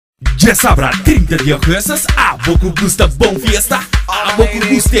Diasabra, 30 de Augustus, a boca gusta bom fiesta, a boca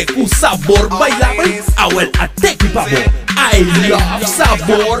guste com sabor bailável, a el até que pavo, I love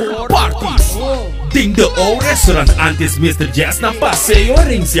Sabor Party. Ding the O-Restauran antes Mr. Jazz na Paseo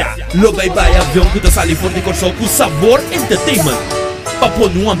Herencia. Lo bye-bye avião que tá sali for de Corsow com Sabor Entertainment. Papo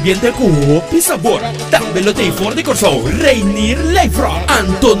no ambiente com roupa e sabor. Também lo tem for de Corsow, Herencia,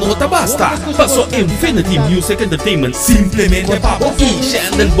 Antonota Basta. Passou Infinity Music Entertainment, Simplemente Papo e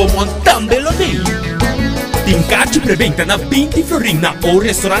Chandel Beaumont também lo tem. Tem carte preventa na 20 florin na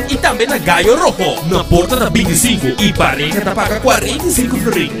O-Restauran e também na Gallo Rojo. Na porta da 25 e pareja da paga 45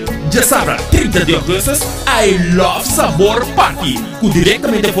 florin. Diasabra, 30 de Augustus, I love Sabor Party. Com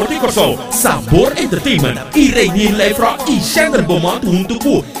directamente por Corsow, Sabor Entertainment e Herencia e Chandel Beaumont junto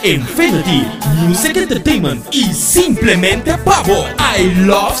com Infinity Music Entertainment e Simplemente Pavo. I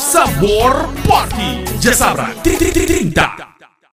love Sabor Party. Diasabra, 30.